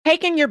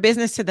Taking your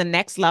business to the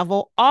next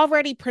level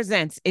already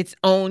presents its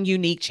own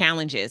unique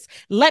challenges.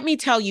 Let me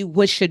tell you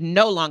what should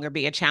no longer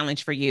be a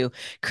challenge for you: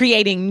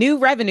 creating new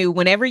revenue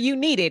whenever you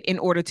need it in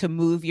order to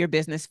move your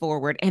business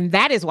forward. And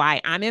that is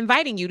why I'm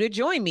inviting you to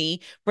join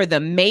me for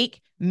the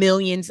Make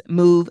Millions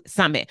Move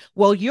Summit.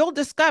 Well, you'll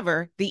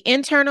discover the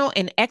internal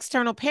and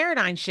external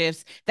paradigm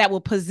shifts that will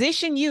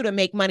position you to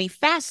make money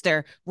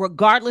faster,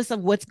 regardless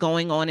of what's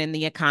going on in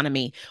the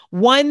economy.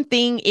 One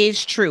thing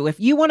is true: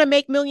 if you want to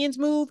make millions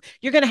move,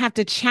 you're going to have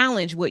to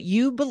challenge what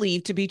you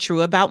believe to be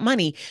true about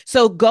money.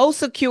 So go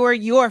secure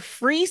your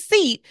free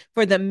seat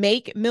for the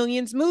Make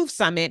Millions Move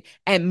Summit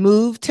at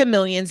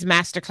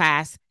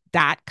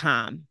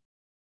movetomillionsmasterclass.com.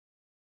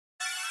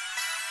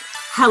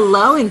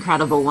 Hello,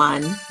 Incredible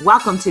One.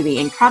 Welcome to the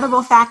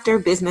Incredible Factor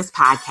Business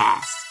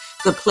Podcast,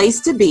 the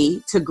place to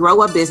be to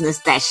grow a business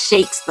that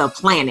shakes the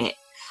planet.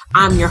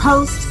 I'm your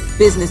host,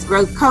 business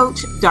growth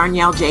coach,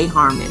 Darnell J.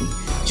 Harmon.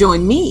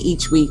 Join me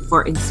each week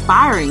for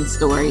inspiring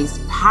stories,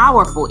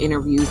 powerful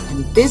interviews,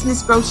 and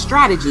business growth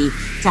strategy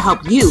to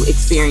help you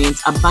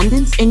experience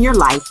abundance in your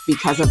life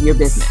because of your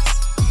business.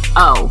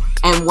 Oh,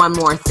 and one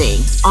more thing.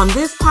 On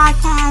this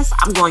podcast,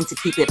 I'm going to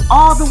keep it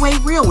all the way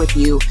real with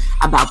you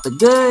about the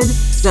good,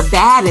 the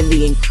bad, and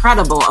the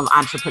incredible of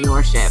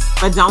entrepreneurship.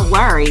 But don't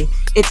worry,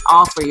 it's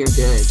all for your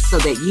good so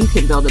that you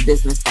can build a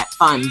business that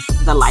funds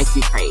the life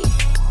you crave.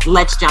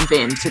 Let's jump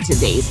into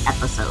today's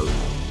episode.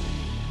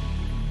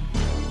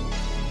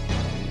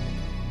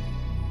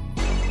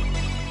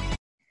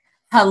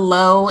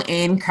 Hello,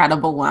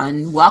 Incredible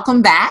One.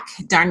 Welcome back.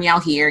 Darnell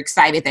here.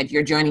 Excited that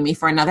you're joining me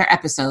for another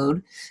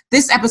episode.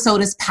 This episode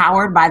is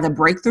powered by the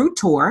Breakthrough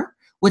Tour,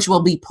 which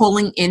will be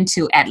pulling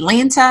into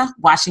Atlanta,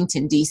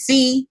 Washington,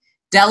 D.C.,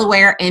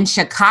 Delaware, and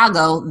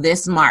Chicago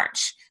this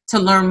March. To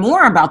learn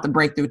more about the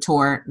Breakthrough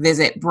Tour,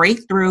 visit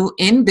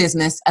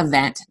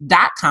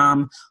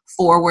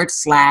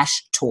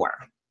breakthroughinbusinessevent.com/tour.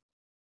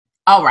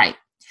 All right.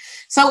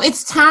 So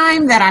it's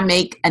time that I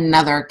make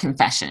another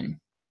confession.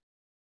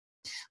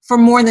 For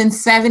more than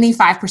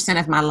 75%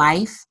 of my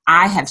life,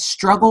 I have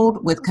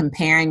struggled with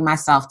comparing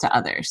myself to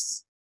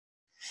others.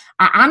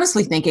 I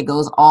honestly think it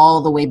goes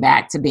all the way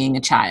back to being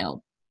a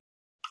child.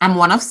 I'm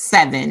one of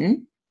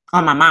 7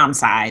 on my mom's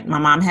side. My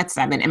mom had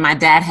 7 and my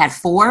dad had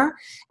 4,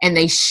 and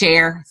they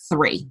share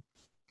 3.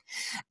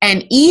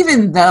 And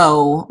even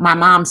though my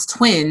mom's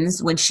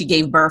twins, when she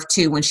gave birth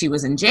to when she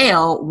was in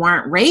jail,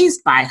 weren't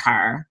raised by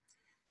her,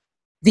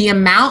 the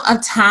amount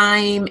of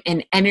time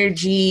and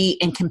energy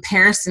and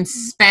comparison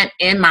spent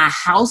in my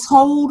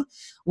household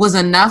was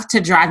enough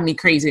to drive me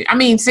crazy. I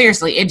mean,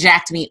 seriously, it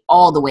jacked me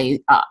all the way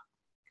up.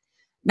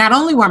 Not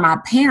only were my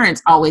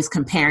parents always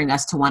comparing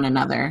us to one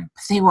another,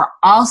 but they were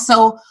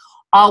also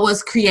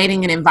always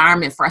creating an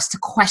environment for us to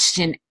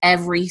question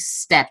every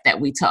step that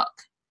we took.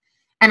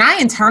 And I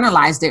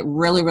internalized it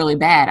really, really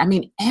bad. I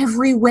mean,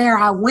 everywhere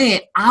I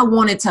went, I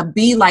wanted to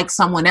be like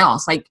someone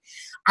else. Like,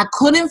 I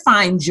couldn't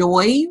find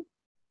joy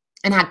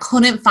and I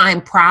couldn't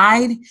find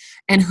pride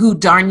in who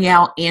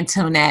Darnell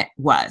Antoinette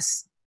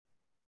was.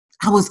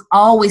 I was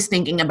always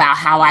thinking about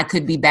how I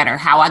could be better,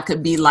 how I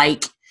could be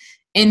like,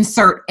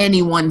 insert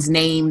anyone's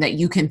name that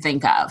you can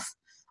think of.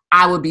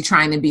 I would be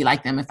trying to be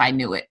like them if I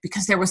knew it,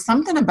 because there was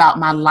something about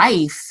my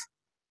life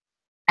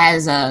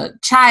as a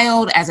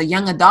child, as a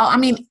young adult. I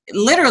mean,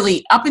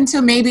 literally up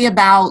until maybe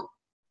about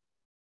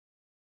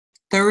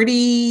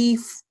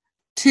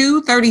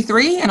 32,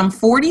 33, and I'm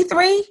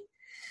 43.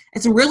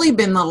 It's really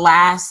been the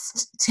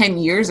last 10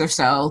 years or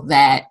so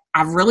that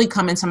I've really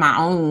come into my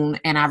own,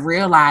 and I've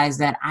realized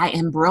that I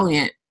am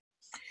brilliant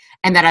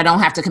and that I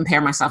don't have to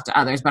compare myself to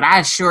others. But I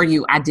assure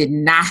you, I did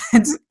not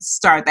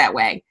start that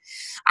way.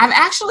 I've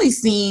actually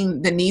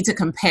seen the need to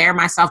compare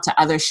myself to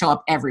others show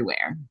up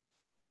everywhere.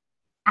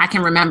 I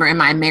can remember in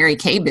my Mary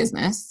Kay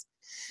business.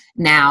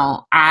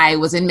 Now, I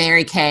was in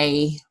Mary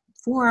Kay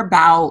for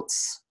about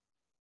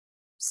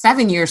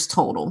 7 years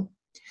total.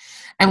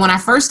 And when I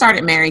first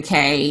started Mary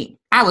Kay,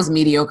 I was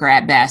mediocre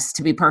at best,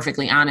 to be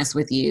perfectly honest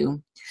with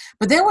you.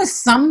 But there was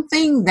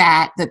something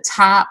that the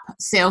top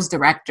sales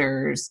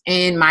directors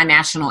in my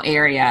national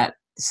area,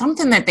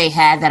 something that they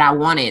had that I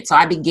wanted. So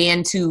I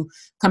began to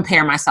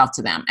compare myself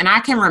to them. And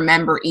I can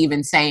remember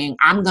even saying,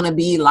 I'm going to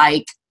be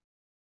like,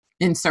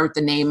 insert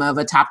the name of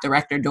a top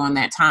director during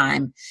that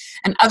time.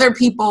 And other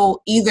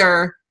people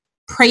either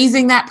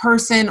praising that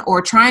person or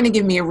trying to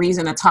give me a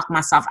reason to talk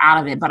myself out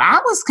of it. But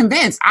I was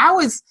convinced, I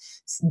was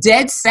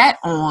dead set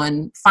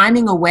on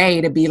finding a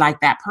way to be like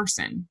that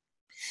person.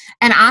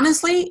 And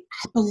honestly,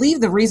 I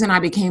believe the reason I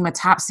became a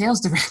top sales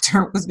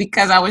director was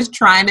because I was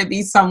trying to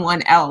be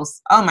someone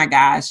else. Oh my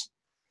gosh.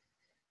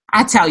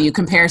 I tell you,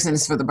 comparison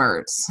is for the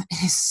birds.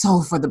 It is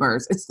so for the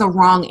birds. It's the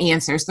wrong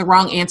answer. It's the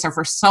wrong answer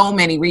for so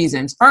many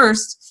reasons.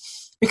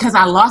 First, because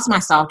I lost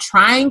myself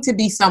trying to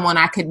be someone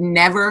I could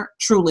never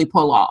truly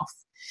pull off.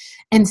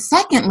 And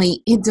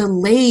secondly, it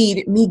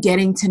delayed me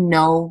getting to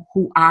know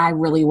who I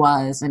really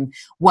was and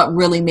what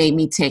really made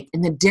me tick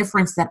and the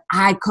difference that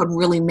I could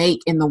really make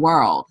in the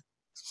world.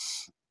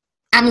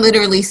 I'm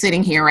literally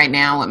sitting here right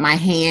now with my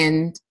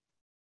head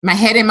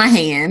in my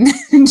hand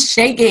and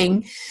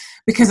shaking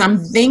because I'm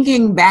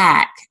thinking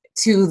back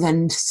to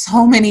the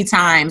so many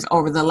times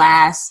over the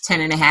last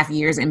 10 and a half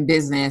years in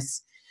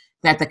business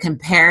that the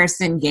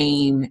comparison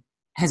game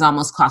has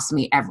almost cost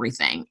me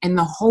everything. And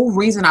the whole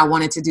reason I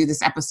wanted to do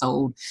this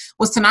episode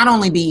was to not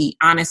only be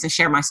honest and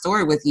share my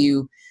story with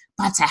you,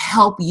 but to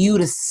help you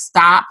to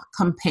stop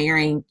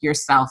comparing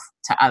yourself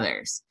to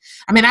others.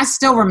 I mean, I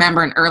still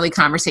remember an early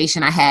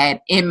conversation I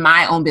had in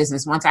my own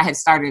business once I had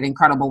started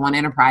Incredible One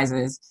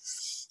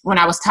Enterprises, when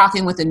I was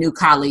talking with a new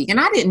colleague, and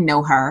I didn't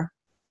know her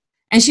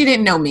and she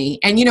didn't know me.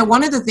 And, you know,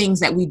 one of the things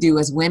that we do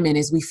as women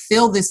is we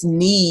feel this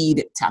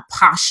need to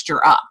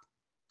posture up.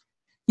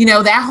 You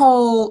know,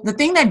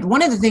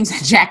 one of the things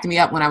that jacked me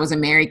up when I was in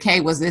Mary Kay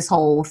was this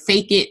whole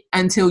fake it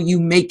until you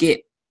make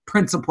it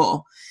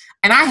principle.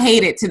 And I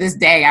hate it to this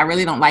day. I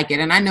really don't like it.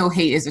 And I know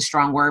hate is a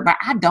strong word, but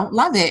I don't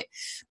love it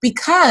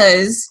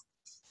because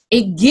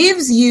it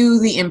gives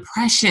you the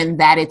impression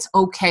that it's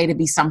okay to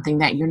be something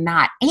that you're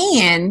not.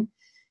 And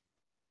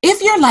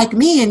if you're like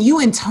me and you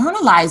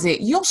internalize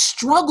it, you'll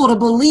struggle to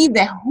believe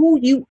that who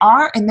you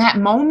are in that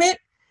moment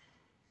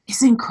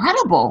is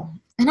incredible.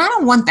 And I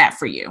don't want that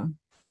for you.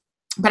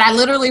 But I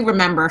literally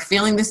remember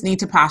feeling this need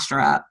to posture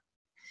up.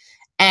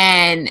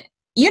 And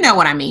you know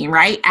what I mean,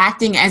 right?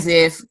 Acting as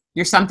if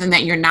you're something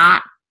that you're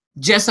not,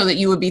 just so that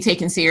you would be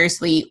taken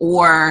seriously,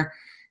 or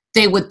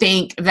they would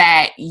think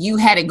that you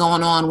had it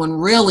going on when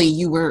really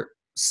you were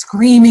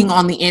screaming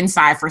on the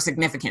inside for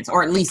significance,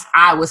 or at least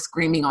I was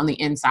screaming on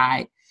the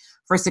inside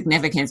for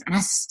significance. And I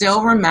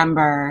still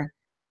remember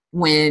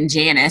when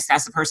Janice,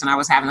 that's the person I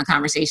was having a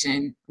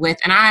conversation with,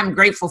 and I'm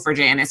grateful for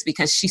Janice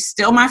because she's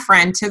still my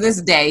friend to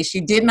this day. She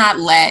did not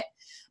let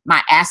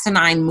my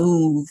asinine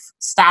move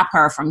stop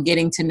her from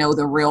getting to know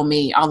the real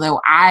me, although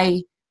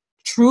I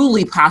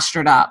truly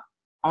postured up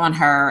on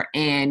her.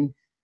 And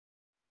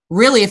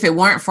really, if it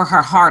weren't for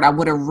her heart, I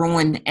would have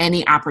ruined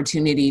any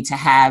opportunity to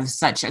have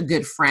such a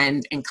good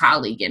friend and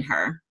colleague in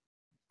her.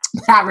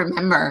 But I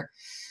remember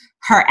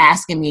her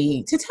asking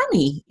me to tell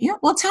me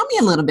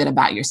a little bit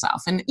about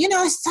yourself. And, you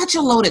know, it's such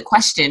a loaded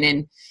question.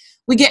 And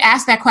we get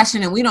asked that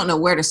question and we don't know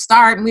where to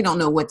start and we don't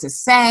know what to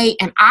say.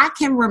 And I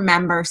can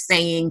remember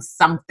saying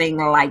something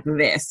like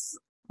this,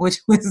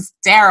 which was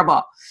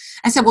terrible.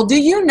 I said, well,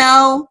 do you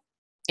know,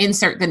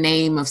 insert the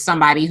name of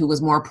somebody who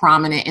was more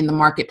prominent in the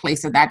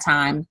marketplace at that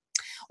time?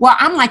 Well,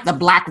 I'm like the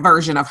Black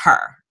version of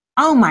her.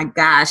 Oh my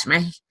gosh,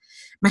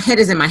 my head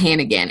is in my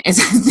hand again as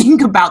I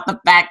think about the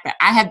fact that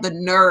I had the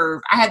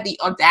nerve, I had the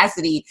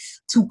audacity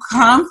to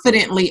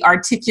confidently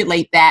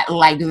articulate that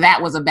like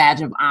that was a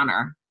badge of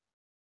honor.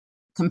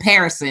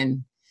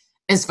 Comparison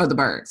is for the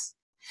birds.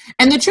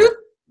 And the truth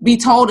be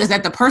told is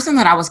that the person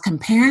that I was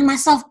comparing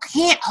myself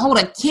can't hold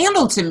a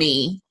candle to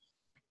me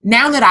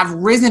now that I've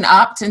risen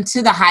up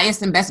into the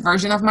highest and best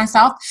version of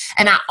myself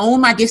and I own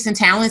my gifts and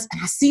talents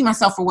and I see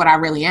myself for what I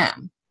really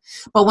am.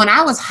 But when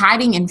I was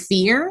hiding in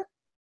fear,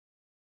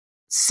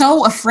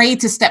 so afraid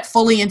to step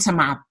fully into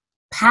my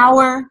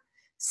power,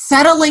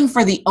 settling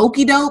for the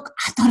okie doke,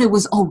 I thought it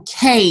was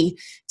okay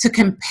to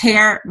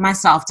compare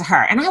myself to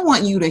her. And I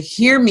want you to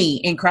hear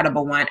me,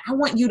 Incredible One. I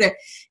want you to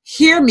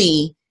hear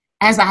me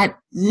as I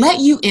let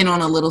you in on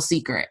a little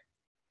secret.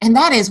 And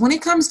that is, when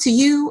it comes to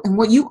you and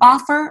what you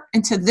offer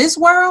into this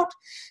world,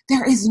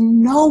 there is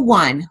no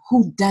one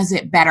who does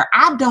it better.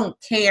 I don't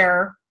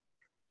care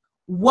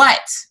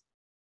what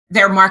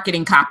their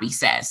marketing copy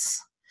says.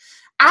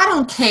 I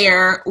don't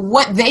care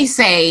what they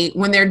say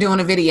when they're doing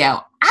a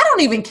video. I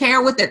don't even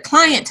care what their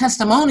client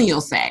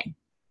testimonials say.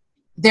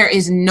 There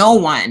is no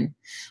one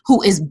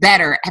who is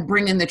better at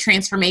bringing the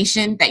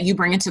transformation that you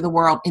bring into the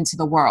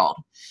world.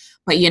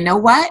 But you know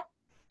what?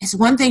 It's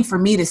one thing for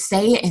me to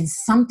say it and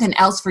something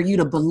else for you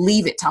to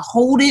believe it, to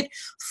hold it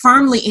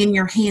firmly in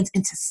your hands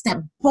and to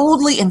step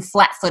boldly and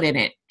flat-footed in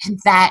it. And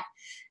that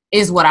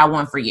is what I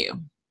want for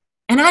you.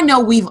 And I know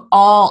we've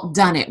all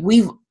done it.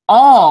 We've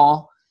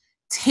all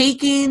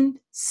taken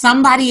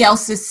somebody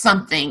else's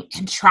something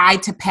and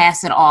tried to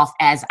pass it off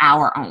as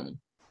our own.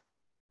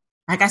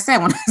 Like I said,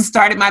 when I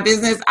started my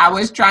business, I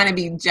was trying to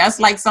be just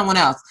like someone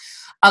else,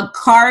 a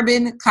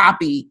carbon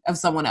copy of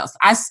someone else.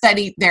 I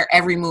studied their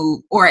every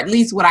move, or at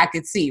least what I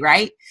could see,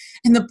 right?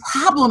 And the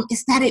problem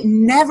is that it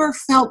never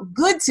felt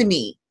good to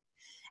me.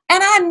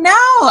 And I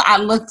know I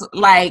looked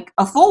like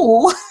a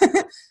fool,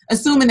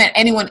 assuming that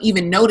anyone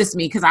even noticed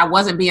me because I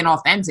wasn't being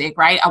authentic,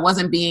 right? I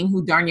wasn't being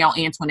who Darnell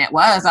Antoinette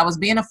was. I was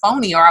being a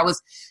phony, or I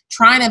was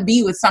trying to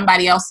be what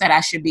somebody else said I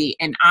should be.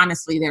 And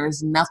honestly, there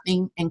is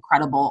nothing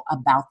incredible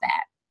about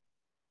that.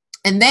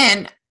 And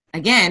then,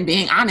 again,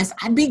 being honest,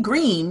 I'd be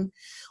green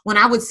when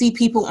I would see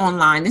people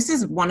online. This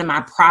is one of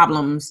my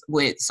problems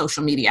with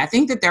social media. I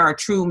think that there are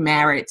true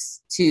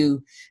merits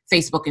to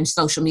Facebook and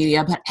social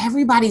media, but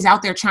everybody's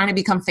out there trying to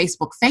become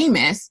Facebook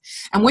famous.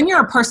 And when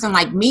you're a person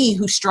like me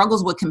who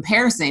struggles with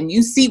comparison,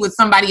 you see what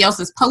somebody else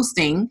is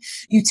posting,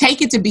 you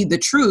take it to be the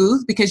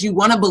truth because you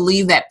want to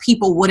believe that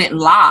people wouldn't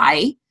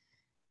lie.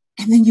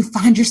 And then you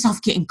find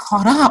yourself getting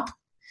caught up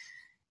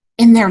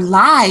in their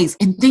lies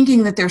and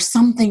thinking that there's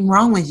something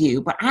wrong with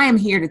you. But I am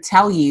here to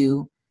tell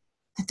you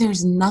that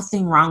there's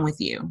nothing wrong with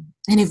you.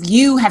 And if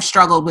you have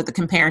struggled with the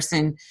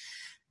comparison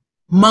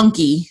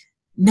monkey,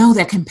 know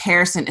that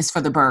comparison is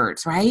for the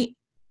birds, right?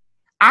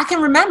 I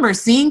can remember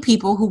seeing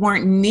people who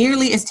weren't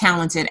nearly as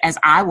talented as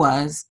I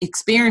was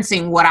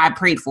experiencing what I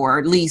prayed for, or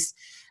at least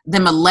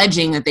them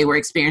alleging that they were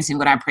experiencing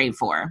what I prayed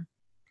for.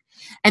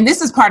 And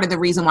this is part of the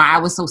reason why I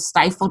was so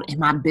stifled in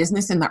my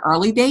business in the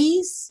early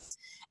days.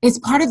 It's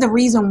part of the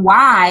reason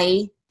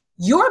why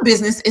your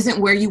business isn't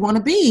where you want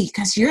to be,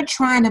 because you're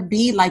trying to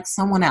be like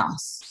someone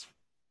else.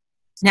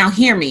 Now,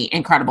 hear me,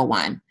 incredible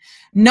one.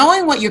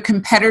 Knowing what your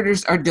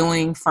competitors are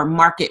doing for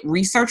market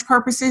research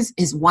purposes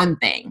is one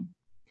thing.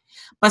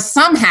 But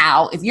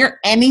somehow, if you're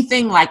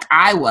anything like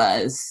I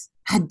was,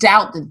 I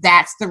doubt that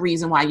that's the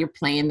reason why you're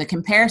playing the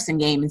comparison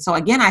game. And so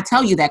again, I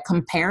tell you that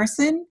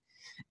comparison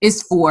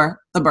is for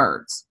the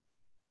birds.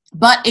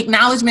 But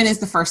acknowledgement is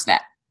the first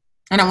step.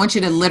 And I want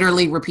you to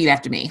literally repeat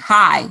after me.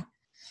 Hi,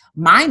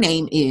 my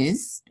name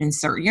is,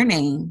 insert your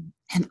name,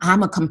 and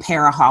I'm a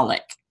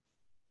comparaholic.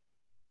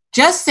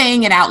 Just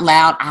saying it out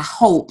loud, I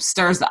hope,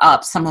 stirs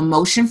up some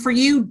emotion for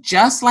you,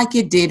 just like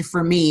it did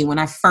for me when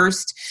I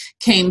first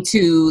came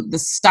to the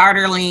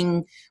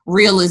startling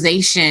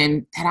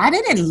realization that I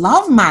didn't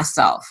love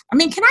myself. I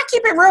mean, can I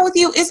keep it real with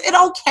you? Is it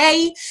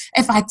okay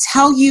if I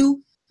tell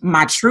you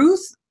my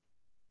truth?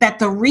 That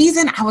the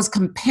reason I was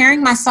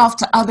comparing myself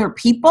to other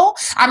people,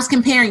 I was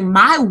comparing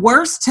my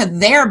worst to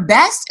their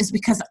best, is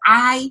because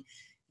I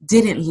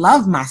didn't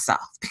love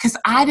myself, because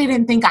I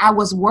didn't think I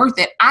was worth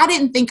it. I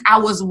didn't think I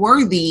was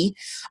worthy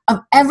of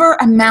ever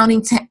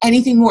amounting to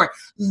anything more.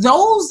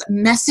 Those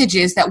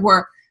messages that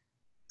were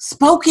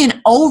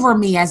spoken over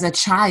me as a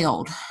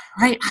child,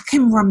 right? I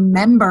can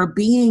remember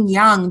being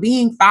young,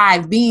 being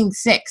 5, being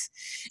 6,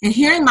 and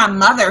hearing my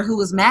mother, who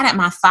was mad at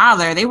my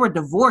father, they were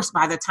divorced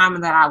by the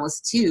time that I was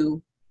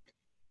 2,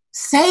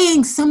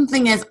 saying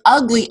something as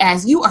ugly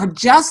as, "You are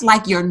just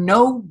like you're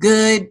no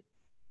good,"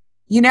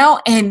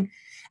 and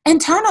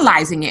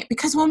internalizing it.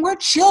 Because when we're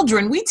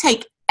children, we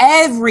take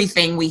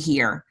everything we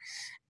hear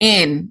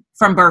in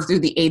from birth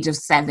through the age of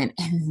 7.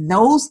 And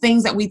those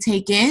things that we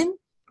take in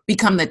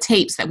become the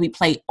tapes that we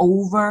play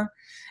over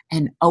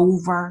and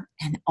over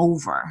and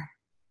over.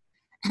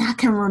 And I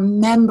can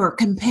remember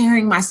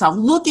comparing myself,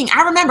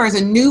 I remember as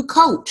a new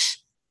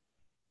coach,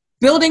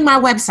 building my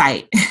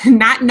website,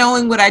 not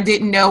knowing what I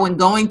didn't know, and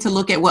going to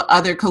look at what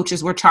other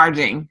coaches were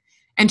charging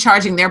and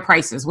charging their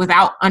prices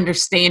without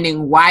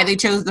understanding why they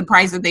chose the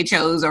price that they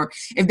chose, or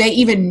if they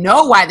even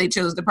know why they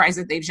chose the price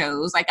that they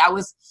chose. Like, I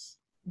was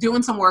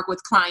doing some work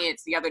with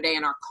clients the other day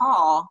in our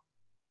call,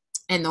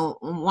 and the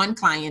one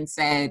client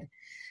said,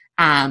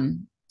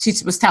 she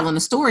was telling a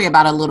story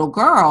about a little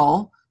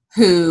girl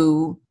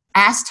who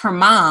asked her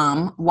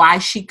mom why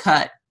she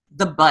cut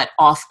the butt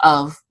off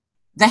of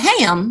the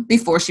ham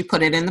before she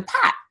put it in the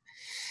pot.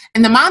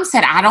 And the mom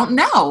said, "I don't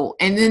know."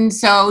 And then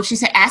so she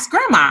said, "Ask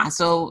grandma."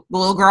 So the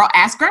little girl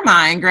asked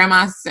grandma, and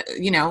grandma said,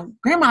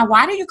 "Grandma,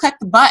 why do you cut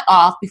the butt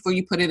off before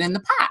you put it in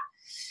the pot?"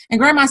 And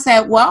grandma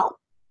said, "Well,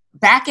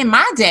 back in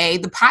my day,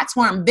 the pots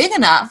weren't big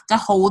enough to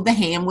hold the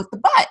ham with the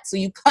butt. So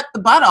you cut the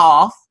butt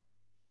off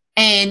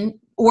in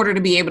order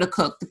to be able to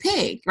cook the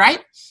pig,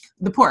 right?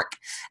 The pork."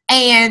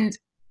 And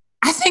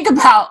I think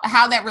about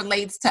how that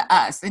relates to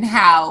us, and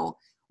how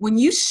when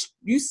you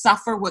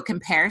suffer with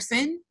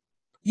comparison,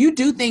 you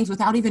do things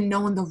without even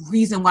knowing the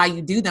reason why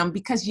you do them,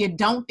 because you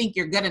don't think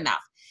you're good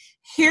enough.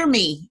 Hear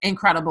me,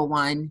 incredible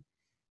one.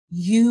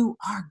 You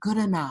are good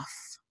enough.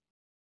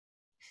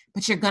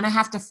 But you're going to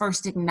have to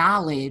first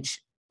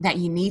acknowledge that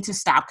you need to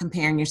stop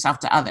comparing yourself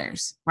to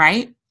others,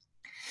 right?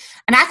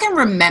 And I can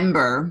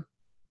remember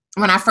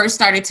when I first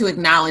started to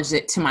acknowledge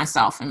it to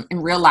myself, and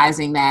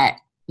realizing that,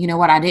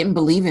 I didn't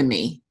believe in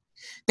me.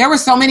 There were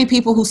so many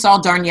people who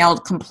saw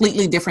Darnyelle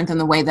completely different than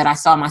the way that I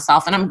saw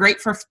myself. And I'm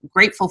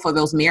grateful for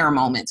those mirror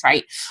moments,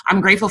 right?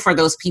 I'm grateful for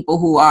those people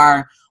who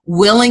are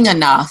willing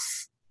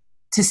enough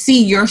to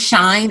see your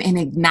shine and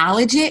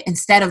acknowledge it,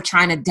 instead of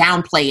trying to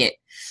downplay it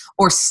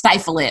or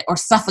stifle it or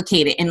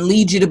suffocate it and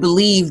lead you to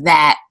believe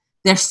that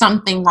there's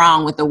something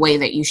wrong with the way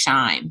that you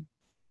shine.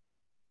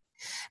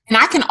 And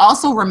I can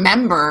also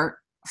remember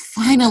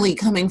finally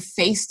coming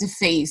face to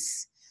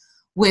face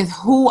with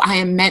who I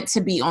am meant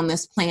to be on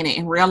this planet,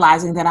 and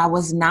realizing that I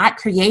was not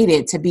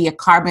created to be a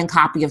carbon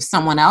copy of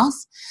someone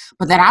else,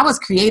 but that I was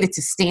created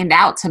to stand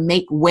out, to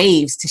make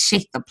waves, to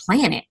shake the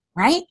planet,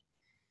 right?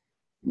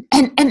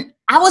 And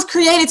I was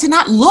created to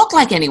not look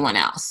like anyone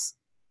else.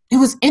 It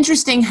was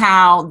interesting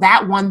how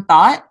that one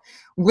thought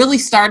really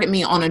started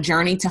me on a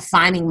journey to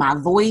finding my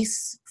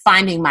voice,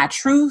 finding my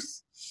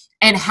truth,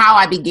 and how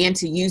I began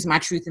to use my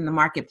truth in the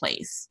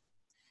marketplace.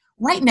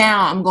 Right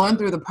now, I'm going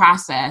through the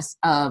process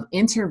of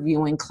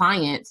interviewing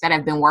clients that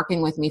have been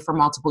working with me for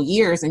multiple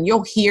years, and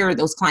you'll hear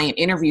those client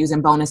interviews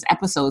and bonus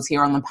episodes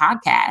here on the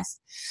podcast.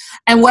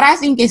 And what I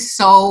think is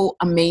so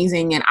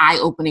amazing and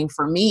eye-opening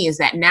for me is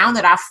that now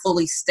that I've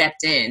fully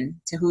stepped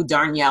in to who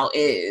Darnyelle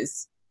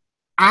is,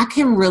 I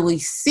can really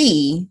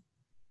see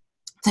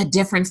the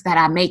difference that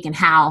I make, and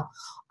how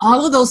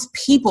all of those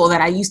people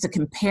that I used to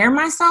compare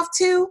myself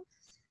to,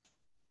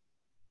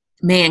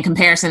 man,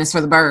 comparison is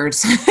for the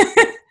birds.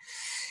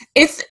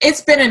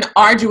 It's been an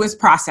arduous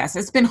process.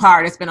 It's been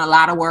hard. It's been a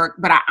lot of work,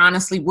 but I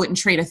honestly wouldn't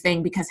trade a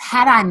thing, because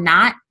had I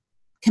not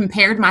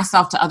compared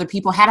myself to other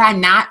people, had I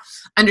not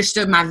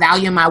understood my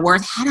value and my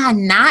worth, had I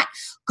not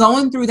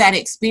going through that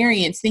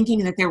experience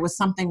thinking that there was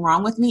something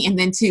wrong with me, and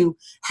then to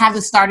have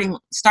the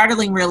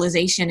startling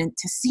realization and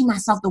to see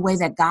myself the way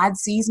that God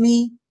sees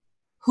me,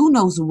 who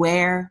knows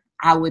where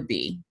I would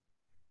be.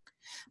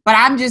 But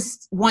I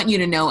just want you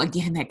to know,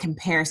 again, that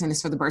comparison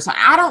is for the birds. So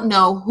I don't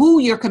know who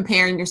you're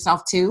comparing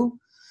yourself to,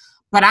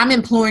 but I'm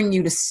imploring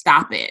you to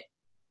stop it.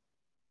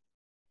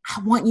 I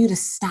want you to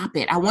stop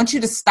it. I want you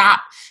to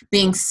stop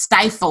being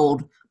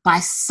stifled by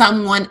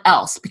someone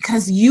else,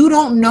 because you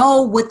don't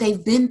know what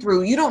they've been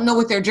through. You don't know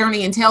what their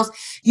journey entails.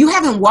 You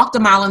haven't walked a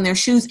mile in their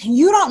shoes, and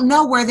you don't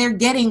know where they're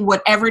getting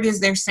whatever it is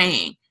they're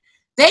saying.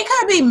 They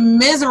could be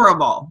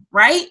miserable,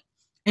 right?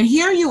 And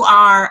here you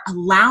are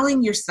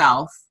allowing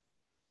yourself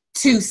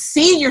to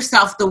see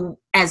yourself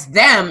as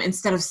them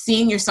instead of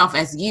seeing yourself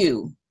as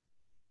you.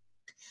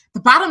 The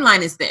bottom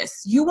line is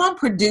this: you won't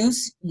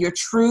produce your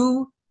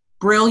true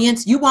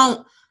brilliance. You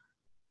won't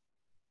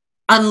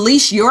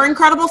unleash your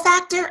incredible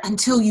factor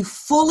until you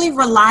fully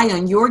rely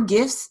on your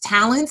gifts,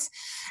 talents,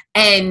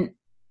 and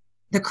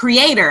the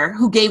creator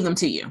who gave them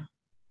to you.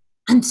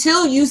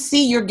 Until you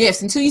see your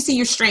gifts, until you see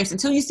your strengths,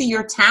 until you see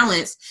your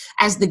talents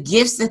as the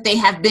gifts that they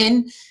have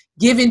been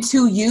given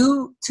to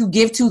you to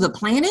give to the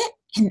planet,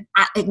 and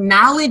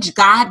acknowledge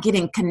God, get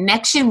in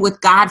connection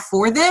with God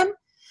for them,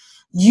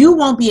 you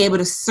won't be able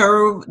to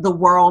serve the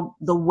world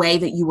the way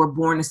that you were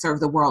born to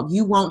serve the world.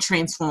 You won't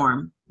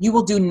transform. You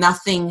will do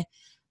nothing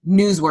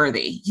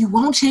newsworthy. You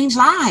won't change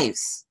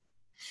lives.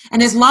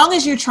 And as long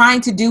as you're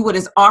trying to do what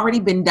has already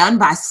been done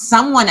by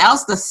someone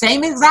else the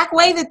same exact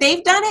way that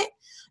they've done it,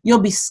 you'll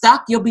be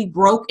stuck, you'll be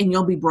broke, and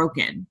you'll be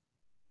broken.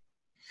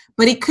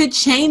 But it could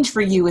change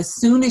for you as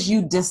soon as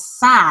you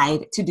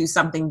decide to do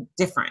something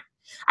different.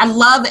 I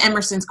love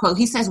Emerson's quote.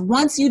 He says,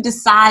 once you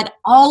decide,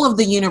 all of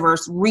the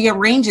universe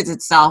rearranges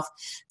itself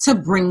to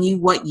bring you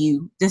what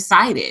you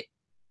decided.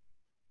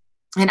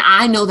 And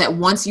I know that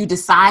once you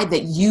decide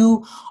that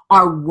you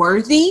are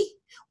worthy,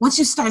 once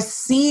you start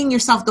seeing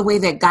yourself the way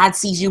that God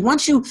sees you,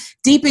 once you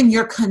deepen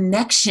your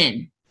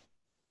connection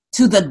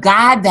to the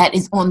God that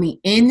is on the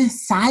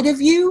inside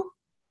of you,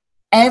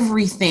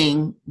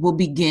 everything will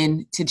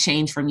begin to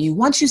change from you.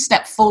 Once you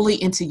step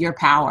fully into your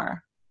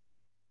power,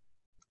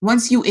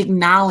 once you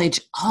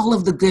acknowledge all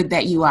of the good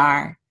that you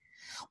are,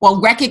 while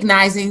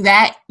recognizing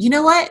that, you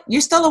know what, you're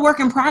still a work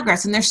in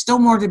progress and there's still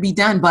more to be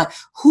done, but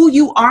who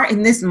you are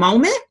in this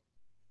moment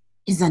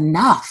is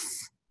enough.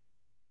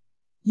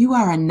 You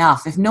are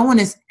enough. If no one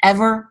has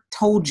ever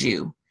told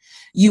you,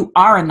 you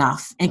are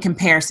enough, and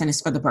comparison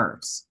is for the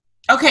birds.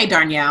 Okay,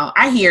 Darnell,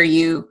 I hear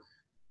you.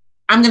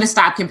 I'm going to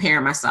stop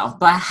comparing myself,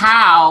 but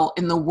how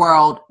in the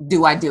world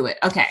do I do it?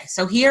 Okay,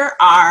 so here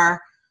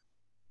are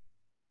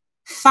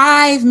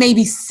 5,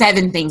 maybe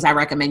 7 things I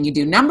recommend you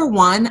do. Number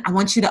 1, I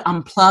want you to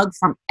unplug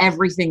from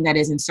everything that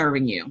isn't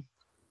serving you.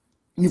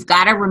 You've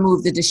got to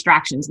remove the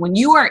distractions. When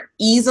you are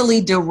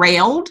easily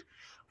derailed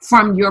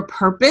from your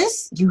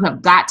purpose, you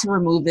have got to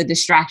remove the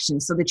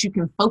distractions so that you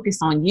can focus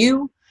on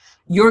you,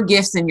 your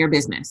gifts, and your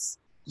business.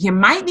 You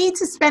might need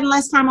to spend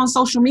less time on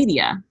social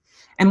media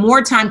and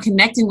more time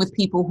connecting with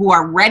people who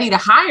are ready to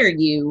hire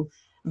you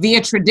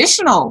via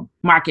traditional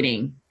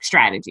marketing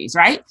strategies,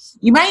 right?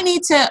 You might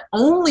need to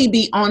only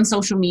be on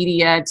social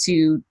media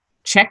to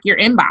check your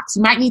inbox.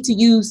 You might need to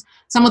use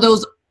some of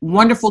those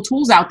wonderful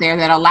tools out there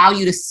that allow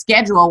you to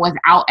schedule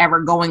without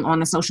ever going on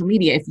to social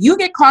media. If you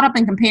get caught up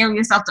in comparing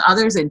yourself to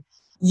others and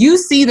you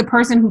see the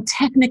person who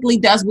technically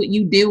does what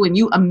you do and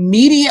you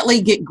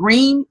immediately get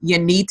green, you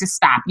need to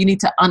stop. You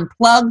need to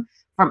unplug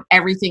from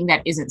everything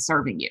that isn't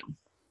serving you.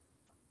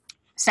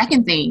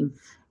 Second thing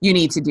you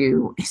need to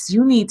do is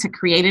you need to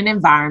create an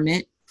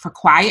environment for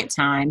quiet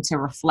time to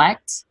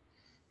reflect,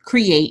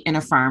 create, and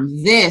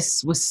affirm.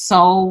 This was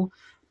so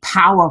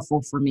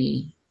powerful for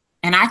me.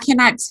 And I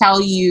cannot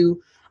tell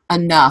you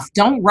enough.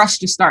 Don't rush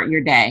to start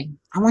your day.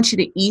 I want you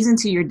to ease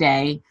into your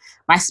day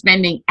by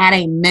spending at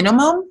a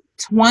minimum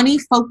 20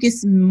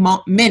 focused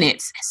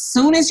minutes as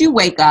soon as you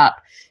wake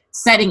up,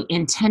 setting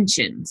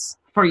intentions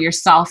for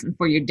yourself and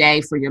for your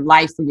day, for your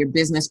life, for your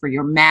business, for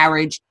your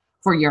marriage,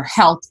 for your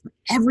health, for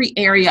every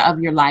area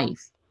of your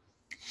life.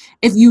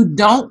 If you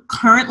don't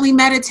currently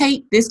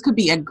meditate, this could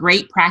be a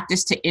great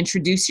practice to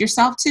introduce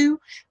yourself to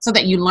so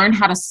that you learn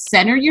how to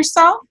center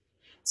yourself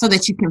so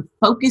that you can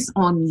focus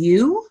on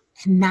you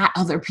and not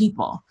other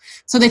people,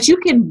 so that you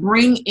can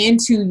bring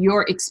into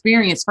your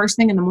experience first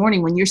thing in the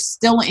morning when you're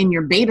still in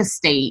your beta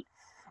state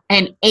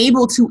and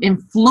able to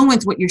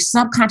influence what your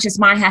subconscious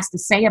mind has to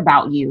say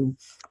about you.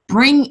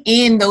 Bring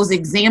in those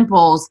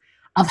examples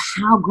of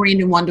how great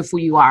and wonderful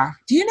you are.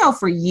 Do you know,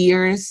 for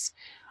years,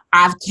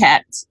 I've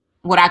kept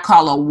what I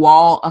call a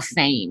wall of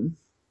fame.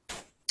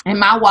 And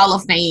my wall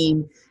of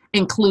fame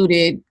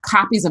included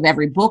copies of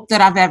every book that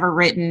I've ever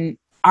written,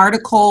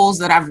 articles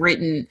that I've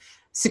written,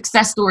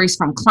 success stories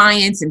from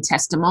clients and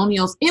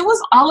testimonials. It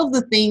was all of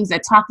the things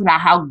that talked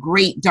about how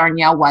great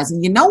Darnell was.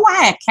 And you know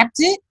why I kept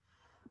it?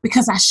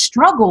 because I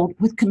struggled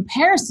with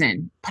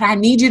comparison. But I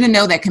need you to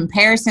know that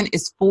comparison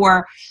is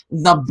for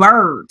the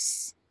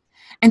birds.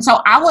 And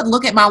so I would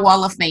look at my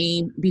wall of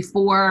fame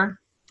before,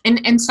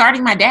 and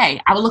starting my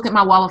day, I would look at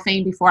my wall of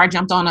fame before I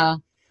jumped on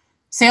a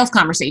sales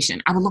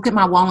conversation. I would look at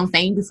my wall of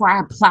fame before I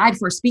applied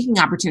for a speaking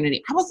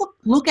opportunity. I would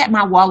look at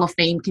my wall of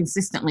fame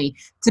consistently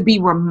to be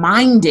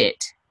reminded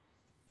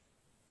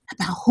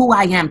about who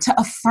I am, to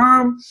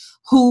affirm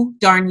who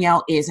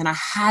Darnyelle is. And I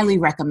highly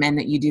recommend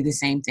that you do the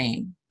same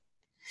thing.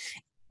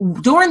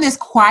 During this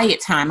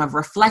quiet time of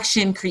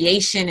reflection,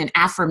 creation, and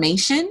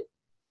affirmation,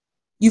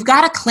 you've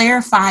got to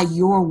clarify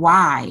your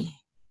why.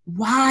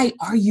 Why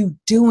are you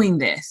doing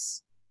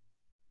this?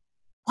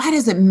 Why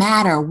does it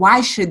matter?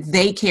 Why should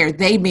they care?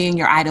 They being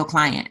your ideal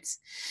clients.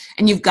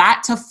 And you've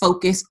got to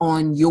focus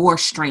on your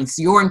strengths,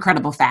 your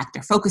incredible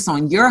factor. Focus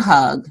on your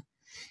hug,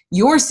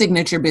 your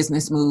signature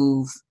business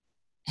move,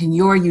 and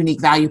your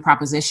unique value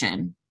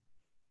proposition.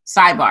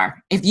 Sidebar,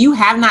 if you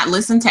have not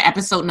listened to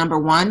episode number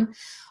 1,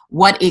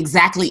 what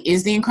exactly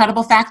is the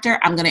incredible factor?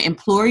 I'm going to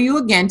implore you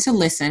again to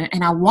listen.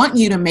 And I want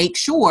you to make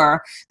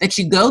sure that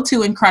you go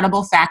to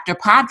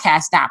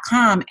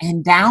incrediblefactorpodcast.com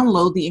and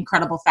download the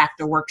Incredible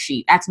Factor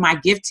worksheet. That's my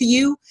gift to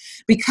you,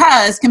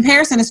 because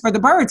comparison is for the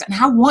birds. And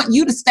I want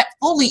you to step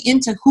fully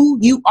into who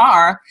you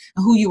are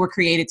and who you were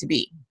created to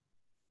be.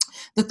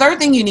 The third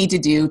thing you need to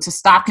do to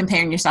stop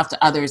comparing yourself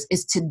to others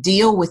is to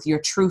deal with your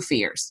true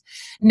fears.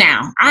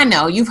 Now, I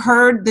know you've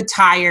heard the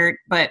tired,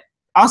 but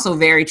also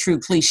very true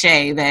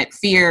cliche that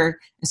fear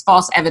is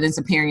false evidence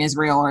appearing as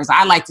real, or as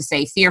I like to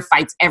say, fear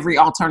fights every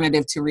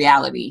alternative to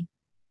reality.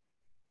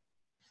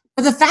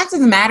 But the fact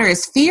of the matter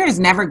is, fear is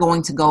never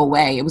going to go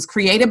away. It was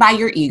created by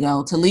your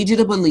ego to lead you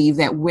to believe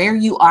that where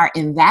you are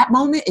in that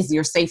moment is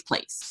your safe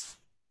place.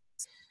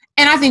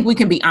 And I think we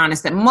can be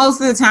honest that most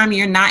of the time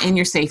you're not in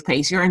your safe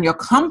place. You're in your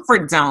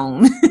comfort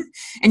zone.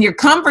 And your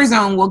comfort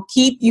zone will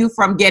keep you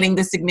from getting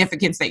the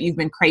significance that you've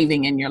been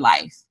craving in your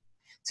life.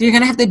 So you're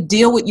going to have to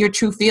deal with your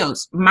true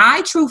fears.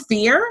 My true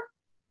fear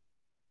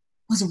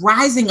was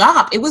rising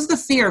up. It was the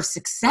fear of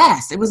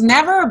success. It was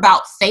never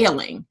about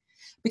failing,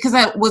 because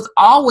I was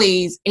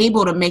always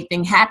able to make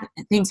things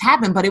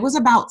happen, but it was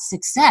about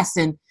success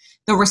and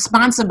the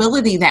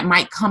responsibility that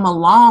might come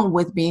along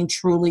with being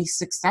truly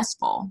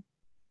successful.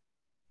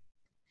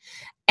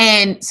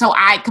 And so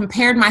I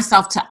compared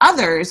myself to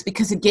others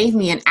because it gave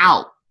me an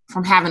out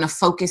from having to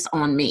focus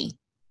on me.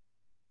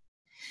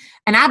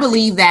 And I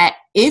believe that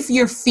if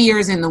your fear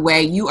is in the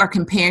way, you are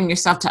comparing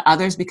yourself to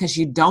others because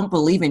you don't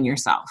believe in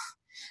yourself.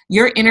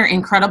 Your inner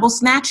incredible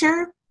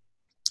snatcher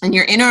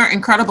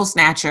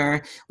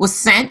was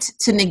sent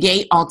to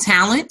negate all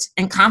talent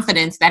and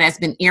confidence that has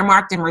been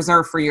earmarked and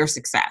reserved for your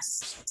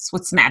success. That's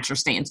what snatcher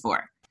stands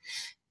for.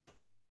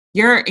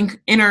 Your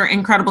inner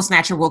incredible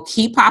snatcher will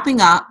keep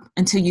popping up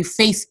until you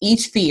face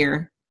each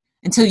fear,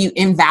 until you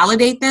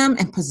invalidate them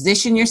and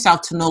position yourself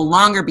to no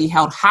longer be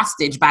held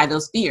hostage by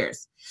those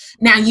fears.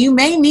 Now, you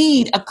may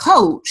need a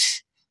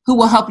coach who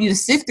will help you to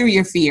sift through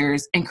your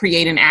fears and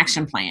create an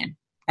action plan.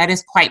 That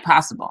is quite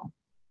possible.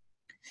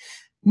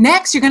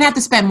 Next, you're going to have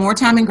to spend more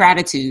time in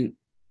gratitude,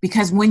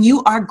 because when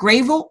you are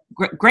grateful,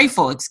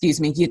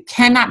 you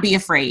cannot be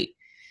afraid.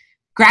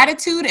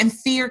 Gratitude and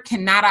fear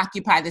cannot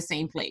occupy the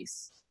same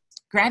place.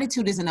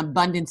 Gratitude is an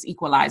abundance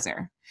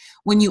equalizer.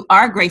 When you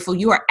are grateful,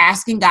 you are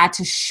asking God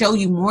to show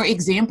you more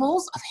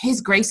examples of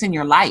His grace in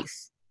your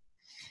life.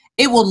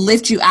 It will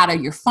lift you out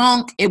of your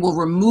funk. It will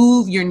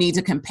remove your need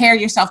to compare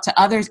yourself to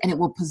others, and it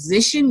will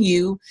position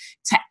you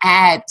to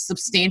add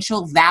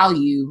substantial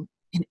value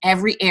in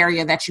every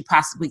area that you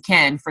possibly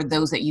can for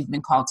those that you've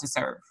been called to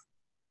serve.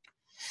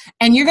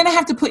 And you're going to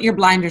have to put your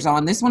blinders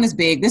on. This one is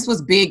big. This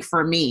was big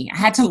for me. I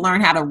had to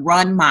learn how to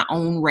run my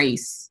own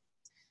race.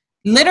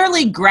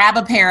 Literally grab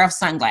a pair of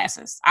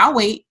sunglasses. I'll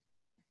wait.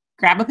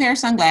 Grab a pair of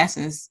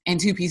sunglasses and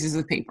 2 pieces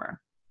of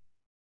paper.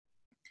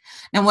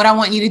 Now, what I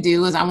want you to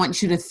do is I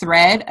want you to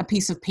thread a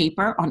piece of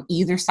paper on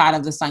either side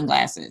of the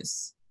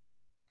sunglasses.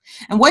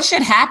 And what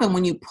should happen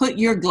when you put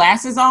your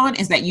glasses on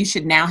is that you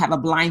should now have a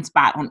blind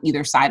spot on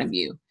either side of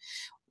you.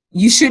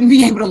 You shouldn't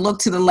be able to look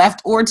to the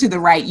left or to the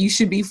right. You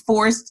should be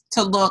forced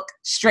to look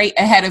straight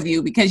ahead of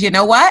you, because you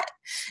know what?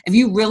 If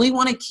you really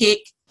want to kick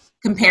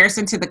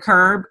comparison to the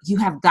curb, you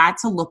have got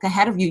to look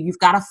ahead of you. You've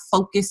got to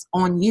focus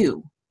on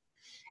you.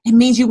 It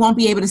means you won't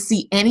be able to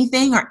see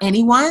anything or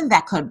anyone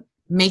that could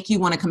make you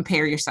want to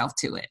compare yourself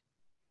to it.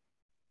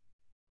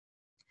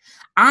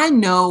 I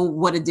know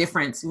what a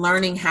difference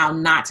learning how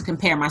not to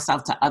compare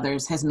myself to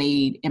others has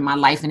made in my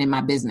life and in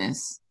my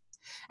business.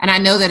 And I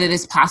know that it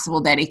is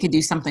possible that it could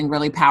do something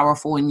really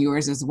powerful in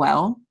yours as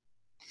well.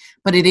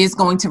 But it is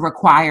going to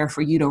require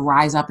for you to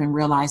rise up and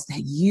realize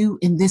that you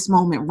in this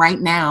moment right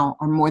now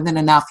are more than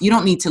enough. You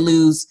don't need to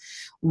lose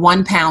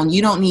 1 pound.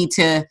 You don't need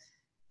to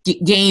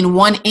gain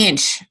 1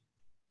 inch.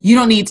 You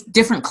don't need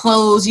different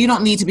clothes. You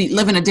don't need to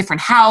live in a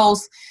different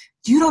house.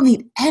 You don't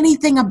need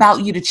anything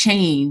about you to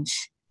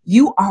change.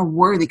 You are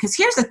worthy. Because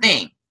here's the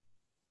thing.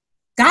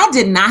 God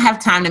did not have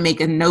time to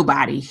make a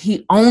nobody.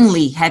 He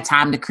only had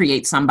time to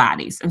create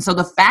somebodies. And so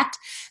the fact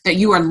that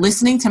you are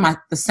listening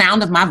to the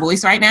sound of my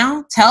voice right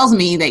now tells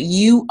me that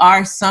you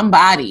are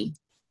somebody.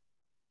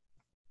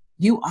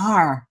 You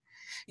are.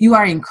 You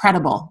are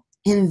incredible.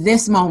 In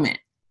this moment,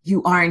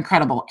 you are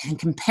incredible. And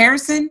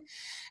comparison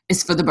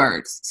is for the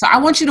birds. So I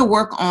want you to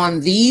work on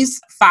these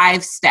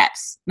 5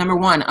 steps. Number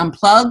 1,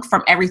 unplug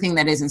from everything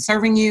that isn't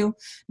serving you.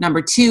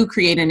 Number 2,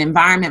 create an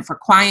environment for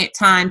quiet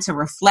time to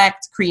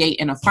reflect, create,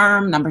 and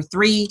affirm. Number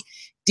 3,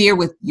 deal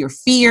with your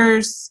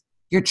fears,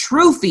 your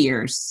true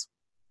fears.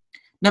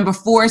 Number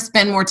 4,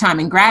 spend more time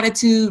in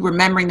gratitude,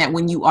 remembering that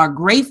when you are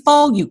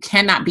grateful, you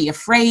cannot be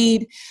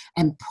afraid,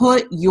 and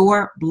put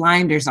your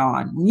blinders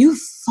on. When you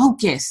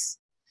focus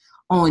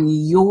on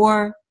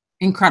your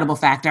incredible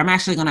factor, I'm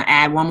actually going to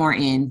add one more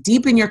in,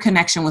 deepen your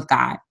connection with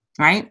God,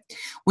 right?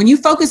 When you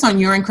focus on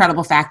your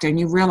incredible factor and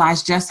you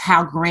realize just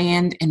how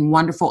grand and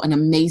wonderful and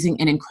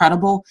amazing and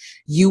incredible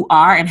you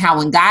are, and how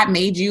when God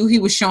made you, he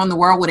was showing the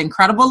world what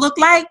incredible looked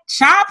like,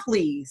 child,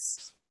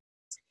 please.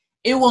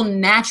 It will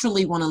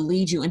naturally want to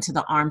lead you into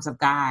the arms of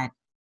God.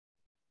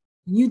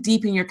 You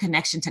deepen your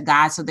connection to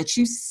God so that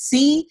you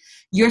see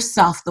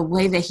yourself the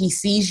way that he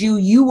sees you.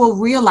 You will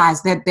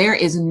realize that there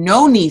is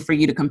no need for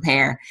you to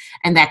compare,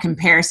 and that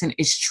comparison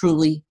is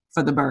truly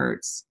for the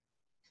birds.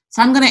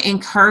 So I'm going to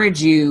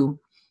encourage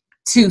you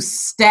to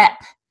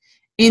step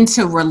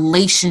into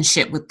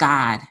relationship with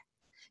God,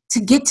 to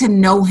get to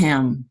know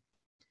him,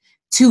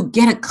 to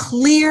get a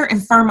clear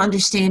and firm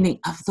understanding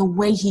of the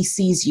way he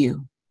sees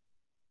you.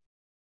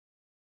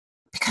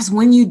 Because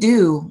when you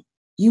do,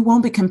 you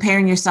won't be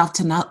comparing yourself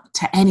to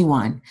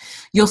anyone.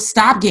 You'll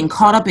stop getting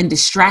caught up and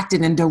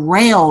distracted and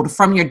derailed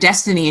from your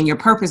destiny and your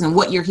purpose and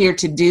what you're here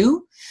to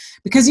do,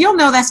 because you'll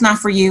know that's not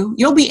for you.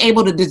 You'll be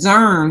able to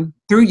discern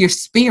through your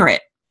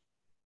spirit,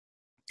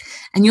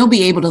 and you'll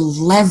be able to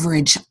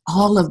leverage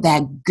all of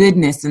that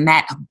goodness and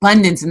that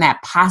abundance and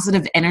that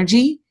positive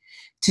energy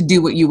to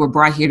do what you were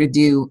brought here to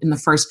do in the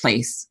first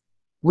place,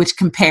 which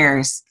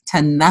compares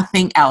to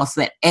nothing else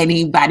that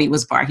anybody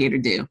was brought here to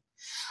do.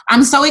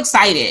 I'm so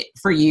excited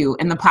for you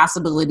and the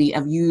possibility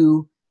of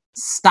you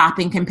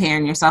stopping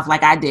comparing yourself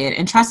like I did.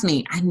 And trust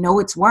me, I know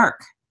it's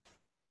work,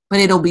 but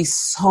it'll be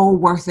so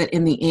worth it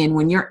in the end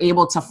when you're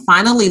able to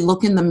finally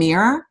look in the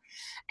mirror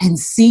and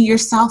see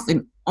yourself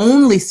and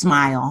only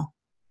smile,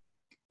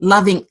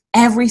 loving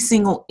every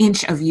single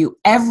inch of you,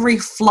 every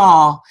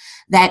flaw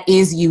that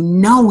is you,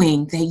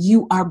 knowing that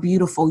you are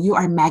beautiful, you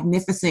are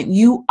magnificent,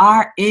 you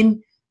are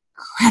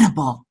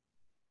incredible,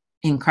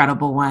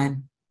 incredible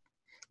one.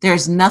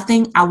 There's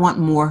nothing I want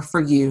more for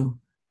you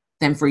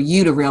than for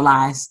you to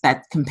realize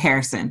that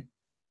comparison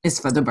is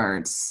for the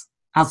birds.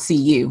 I'll see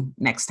you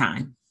next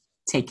time.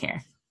 Take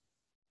care.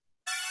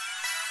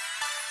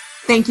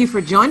 Thank you for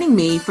joining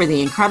me for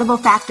the Incredible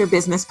Factor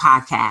Business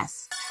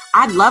Podcast.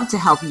 I'd love to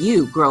help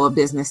you grow a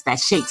business that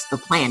shakes the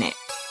planet.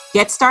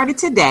 Get started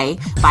today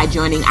by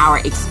joining our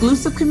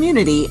exclusive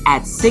community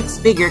at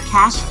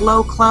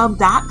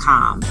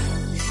sixfigurecashflowclub.com.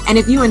 And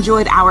if you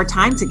enjoyed our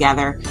time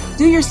together,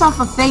 do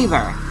yourself a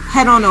favor.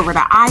 Head on over to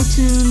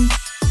iTunes,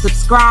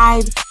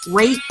 subscribe,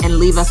 rate, and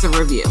leave us a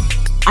review.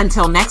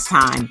 Until next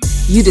time,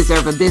 you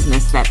deserve a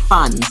business that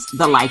funds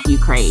the life you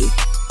crave.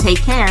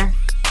 Take care.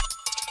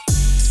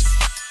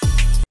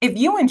 If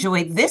you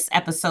enjoyed this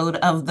episode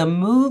of the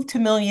Move to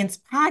Millions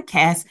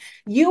podcast,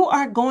 you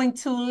are going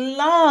to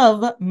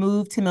love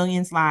Move to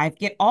Millions Live.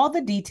 Get all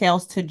the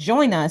details to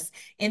join us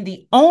in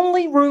the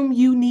only room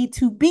you need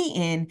to be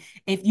in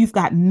if you've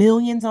got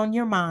millions on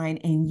your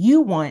mind and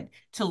you want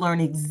to learn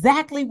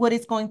exactly what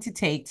it's going to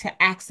take to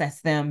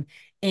access them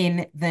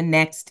in the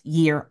next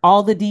year.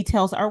 All the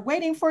details are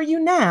waiting for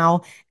you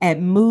now at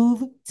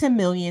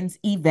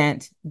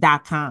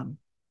movetomillionsevent.com.